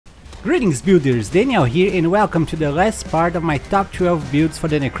Greetings builders, Daniel here and welcome to the last part of my top 12 builds for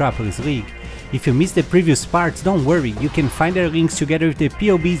the Necropolis League. If you missed the previous parts, don't worry, you can find their links together with the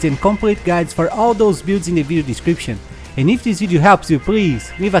POBs and complete guides for all those builds in the video description. And if this video helps you,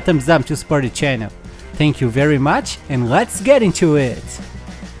 please leave a thumbs up to support the channel. Thank you very much and let's get into it!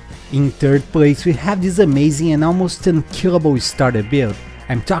 In third place we have this amazing and almost unkillable starter build.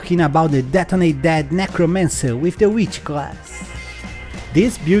 I'm talking about the Detonate Dead Necromancer with the Witch class.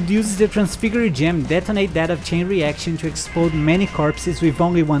 This build uses the Transfigure gem Detonate Dead of Chain Reaction to explode many corpses with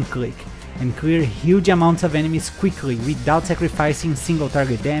only one click, and clear huge amounts of enemies quickly without sacrificing single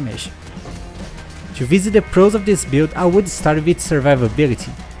target damage. To visit the pros of this build, I would start with its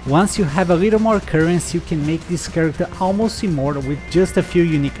survivability. Once you have a little more currency, you can make this character almost immortal with just a few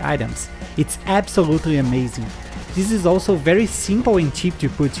unique items. It's absolutely amazing. This is also very simple and cheap to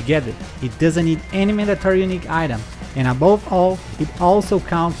put together. It doesn't need any mandatory unique item. And above all, it also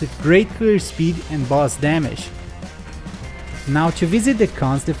counts with great clear speed and boss damage. Now to visit the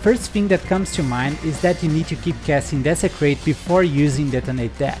cons, the first thing that comes to mind is that you need to keep casting Desecrate before using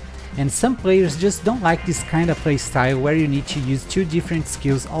Detonate Dead, and some players just don't like this kind of playstyle where you need to use two different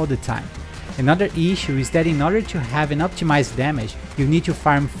skills all the time. Another issue is that in order to have an optimized damage, you need to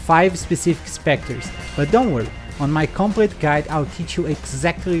farm 5 specific specters, but don't worry, on my complete guide I'll teach you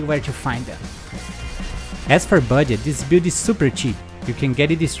exactly where to find them. As for budget, this build is super cheap. You can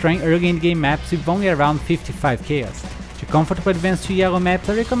get it destroying early in game maps with only around 55 chaos. To comfortably advance to yellow maps,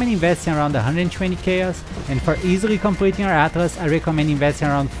 I recommend investing around 120 chaos, and for easily completing your atlas, I recommend investing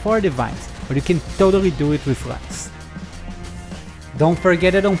around 4 divines, but you can totally do it with less. Don't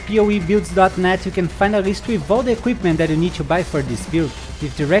forget that on PoEbuilds.net you can find a list with all the equipment that you need to buy for this build,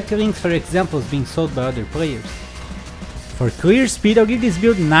 with direct links for examples being sold by other players. For clear speed, I'll give this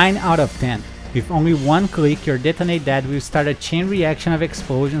build 9 out of 10. With only one click, your Detonate Dead will start a chain reaction of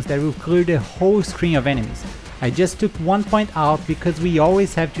explosions that will clear the whole screen of enemies. I just took 1 point out because we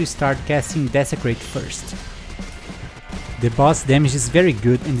always have to start casting Desecrate first. The boss damage is very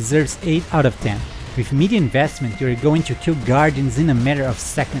good and deserves 8 out of 10. With media investment, you are going to kill guardians in a matter of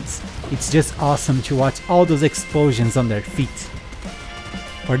seconds. It's just awesome to watch all those explosions on their feet.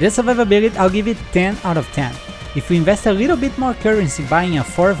 For the survivability, I'll give it 10 out of 10. If you invest a little bit more currency buying a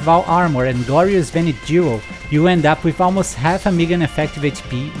 4th Val armor and Glorious Vanity Jewel, you end up with almost half a million effective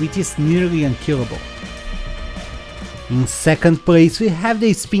HP, which is nearly unkillable. In second place we have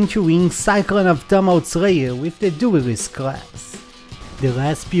the Spin to Win Cyclone of Tumult Slayer with the Duelist class. The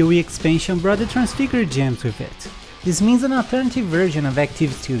last PoE expansion brought the Transfigure gems with it. This means an alternative version of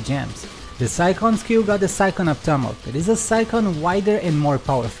active skill gems. The Cyclone skill got the Cyclone of Tumult, that is a Cyclone wider and more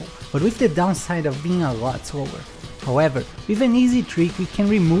powerful, but with the downside of being a lot slower. However, with an easy trick we can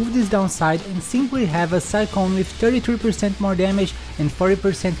remove this downside and simply have a Cyclone with 33% more damage and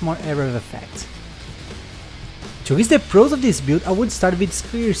 40% more error effect. To list the pros of this build, I would start with its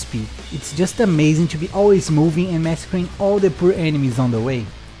clear speed. It's just amazing to be always moving and massacring all the poor enemies on the way.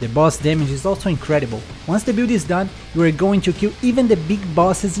 The boss damage is also incredible. Once the build is done, you are going to kill even the big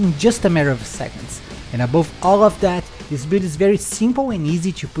bosses in just a matter of seconds. And above all of that, this build is very simple and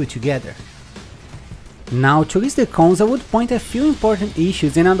easy to put together. Now to list the cons, I would point a few important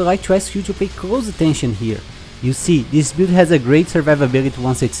issues and I'd like to ask you to pay close attention here. You see, this build has a great survivability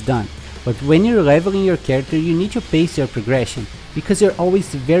once it's done, but when you're leveling your character you need to pace your progression, because you're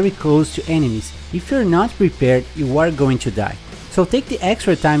always very close to enemies. If you're not prepared, you are going to die. So take the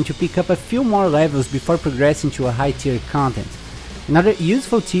extra time to pick up a few more levels before progressing to a high tier content. Another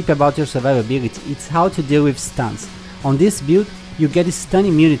useful tip about your survivability is how to deal with stuns. On this build, you get stun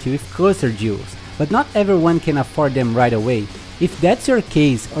immunity with cluster jewels, but not everyone can afford them right away. If that's your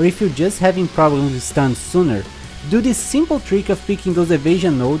case, or if you're just having problems with stuns sooner, do this simple trick of picking those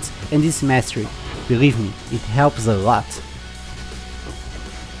evasion nodes and this mastery. Believe me, it helps a lot.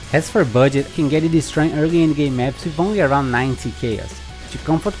 As for budget, you can get it destroying early in game maps with only around 90 chaos. To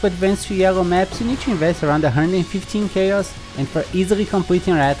comfortably advance to yellow maps you need to invest around 115 chaos, and for easily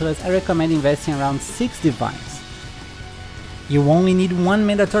completing your atlas I recommend investing around 6 divines. You only need one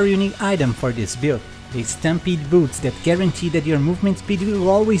mandatory unique item for this build, the Stampede boots that guarantee that your movement speed will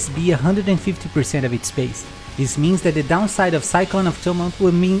always be 150% of its pace. This means that the downside of Cyclone of Tumult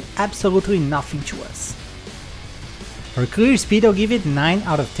will mean absolutely nothing to us. For clear speed I'll give it 9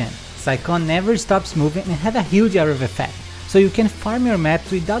 out of 10. Cyclone never stops moving and have a huge error effect, so you can farm your maps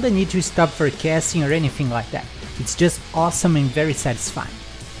without the need to stop for casting or anything like that. It's just awesome and very satisfying.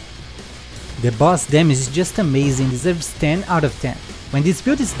 The boss damage is just amazing and deserves 10 out of 10. When this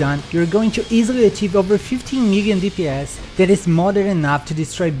build is done, you're going to easily achieve over 15 million DPS that is more than enough to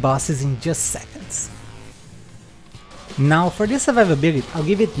destroy bosses in just seconds. Now for the survivability, I'll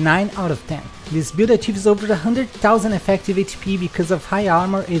give it 9 out of 10. This build achieves over 100,000 effective HP because of high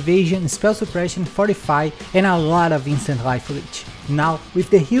armor, evasion, spell suppression, fortify, and a lot of instant life leech. Now, with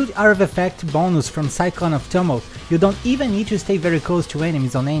the huge Hour of Effect bonus from Cyclone of Tumult, you don't even need to stay very close to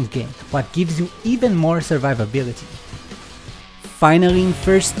enemies on endgame, what gives you even more survivability. Finally, in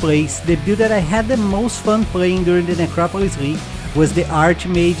first place, the build that I had the most fun playing during the Necropolis League was the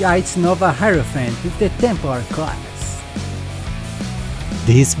Archmage Ice Nova Hierophant with the Templar class.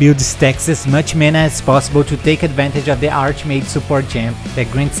 This build stacks as much mana as possible to take advantage of the Archmage support gem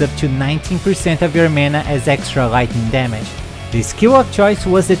that grants up to 19% of your mana as extra lightning damage. The skill of choice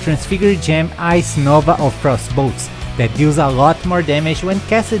was the Transfigured Gem Ice Nova of Frostbolts that deals a lot more damage when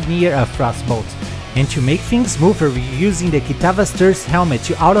casted near a Frostbolt. And to make things smoother, we're using the Kitava Stir's helmet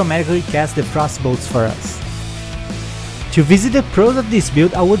to automatically cast the Frostbolts for us. To visit the pros of this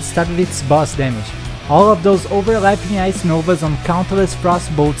build, I would start with its boss damage. All of those overlapping Ice Novas on countless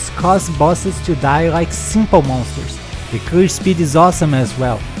Frostbolts cause bosses to die like simple monsters. The clear speed is awesome as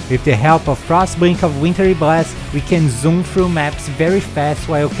well. With the help of Frostblink of Wintry Blast, we can zoom through maps very fast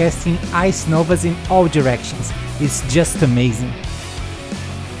while casting Ice Novas in all directions. It's just amazing.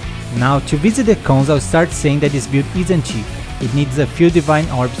 Now to visit the cons, I'll start saying that this build isn't cheap. It needs a few Divine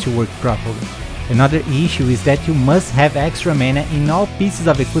Orbs to work properly. Another issue is that you must have extra mana in all pieces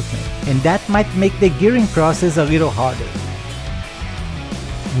of equipment, and that might make the gearing process a little harder.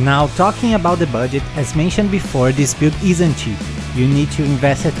 Now talking about the budget, as mentioned before, this build isn't cheap. You need to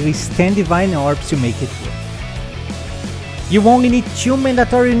invest at least 10 Divine Orbs to make it work. You only need 2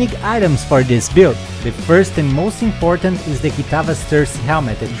 mandatory unique items for this build. The first and most important is the Kitava Stir's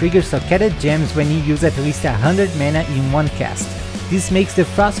helmet that triggers socketed gems when you use at least 100 mana in one cast. This makes the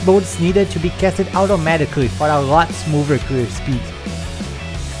Frostbolts needed to be casted automatically for a lot smoother clear speed.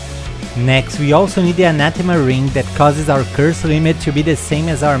 Next, we also need the Anathema Ring that causes our curse limit to be the same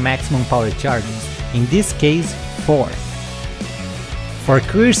as our maximum power charges, in this case 4. For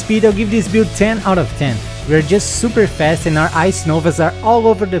clear speed, I'll give this build 10 out of 10. We're just super fast and our Ice Novas are all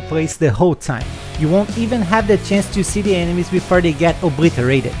over the place the whole time. You won't even have the chance to see the enemies before they get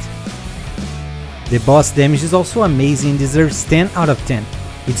obliterated. The boss damage is also amazing and deserves 10 out of 10.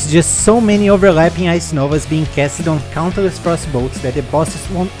 It's just so many overlapping Ice Novas being casted on countless Frostbolts that the bosses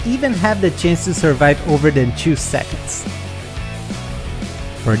won't even have the chance to survive over than 2 seconds.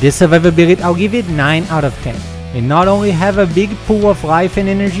 For this survivability, I'll give it 9 out of 10. We not only have a big pool of life and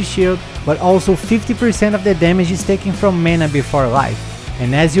energy shield, but also 50% of the damage is taken from mana before life.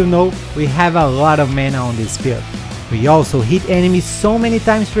 And as you know, we have a lot of mana on this build. We also hit enemies so many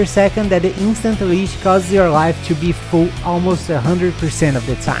times per second that the instant leash causes your life to be full almost 100% of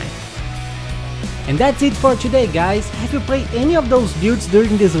the time. And that's it for today, guys. Have you played any of those builds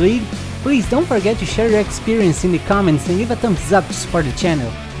during this league? Please don't forget to share your experience in the comments and leave a thumbs up to support the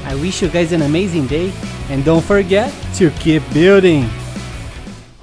channel. I wish you guys an amazing day, and don't forget to keep building!